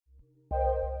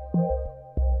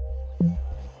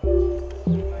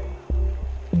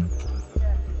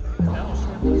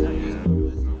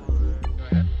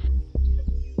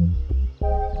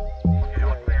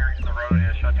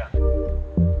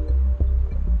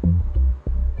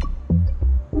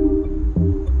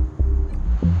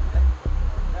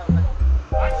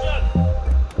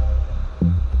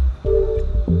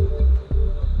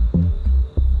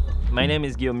name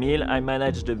is Guillaume Mille. I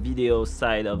manage the video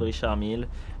side of Richard Mille,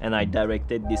 and I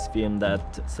directed this film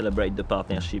that celebrates the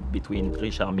partnership between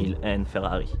Richard Mille and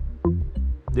Ferrari.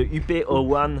 The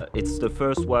UP-01, it's the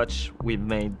first watch we've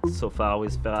made so far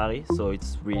with Ferrari, so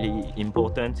it's really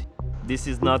important. This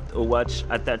is not a watch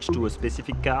attached to a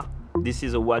specific car. This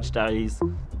is a watch that is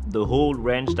the whole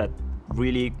range that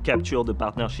really captures the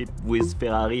partnership with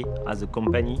Ferrari as a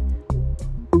company.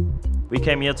 We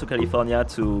came here to California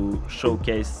to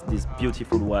showcase this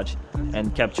beautiful watch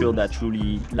and capture that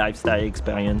truly lifestyle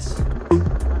experience.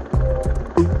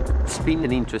 It's been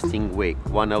an interesting week,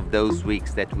 one of those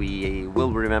weeks that we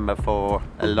will remember for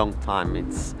a long time.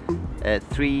 It's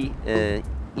 3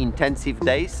 intensive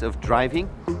days of driving,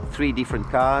 3 different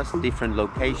cars, different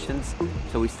locations.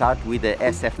 So we start with the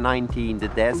SF90 in the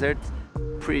desert,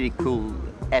 pretty cool,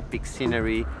 epic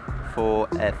scenery for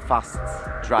a fast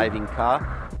driving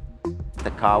car.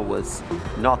 The car was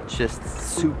not just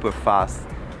super fast,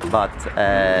 but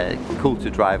cool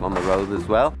to drive on the road as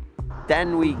well.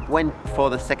 Then we went for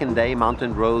the second day,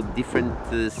 mountain road, different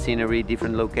scenery,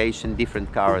 different location,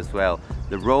 different car as well.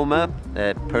 The Roma,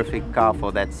 a perfect car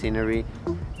for that scenery.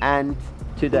 And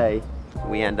today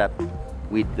we end up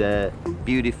with the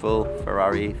beautiful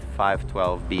Ferrari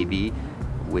 512 BB,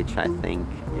 which I think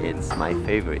is my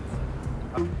favorite.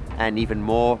 And even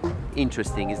more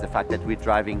interesting is the fact that we're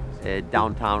driving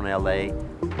downtown LA,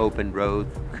 open road.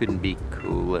 Couldn't be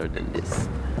cooler than this.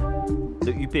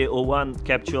 The UP-01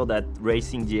 captures that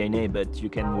racing DNA, but you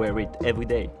can wear it every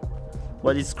day.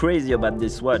 What is crazy about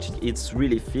this watch, it's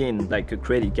really thin, like a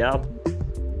credit card.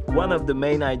 One of the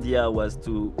main ideas was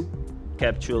to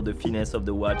capture the finesse of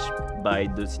the watch by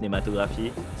the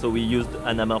cinematography. So we used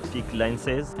anamorphic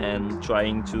lenses and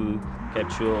trying to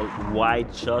capture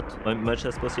wide shot as much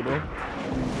as possible.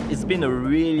 It's been a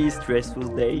really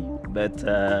stressful day, but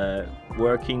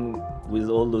working with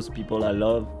all those people I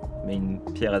love, I mean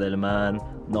Pierre Edelman,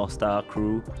 North Star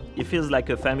crew, it feels like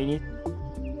a family.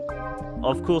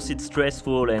 Of course it's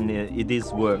stressful and it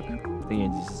is work. I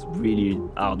think it is really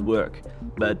hard work.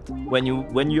 But when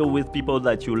you're with people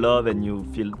that you love and you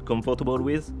feel comfortable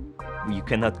with, you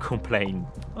cannot complain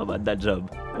about that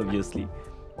job, obviously.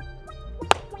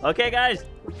 Okay guys,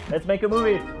 let's make a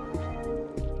movie!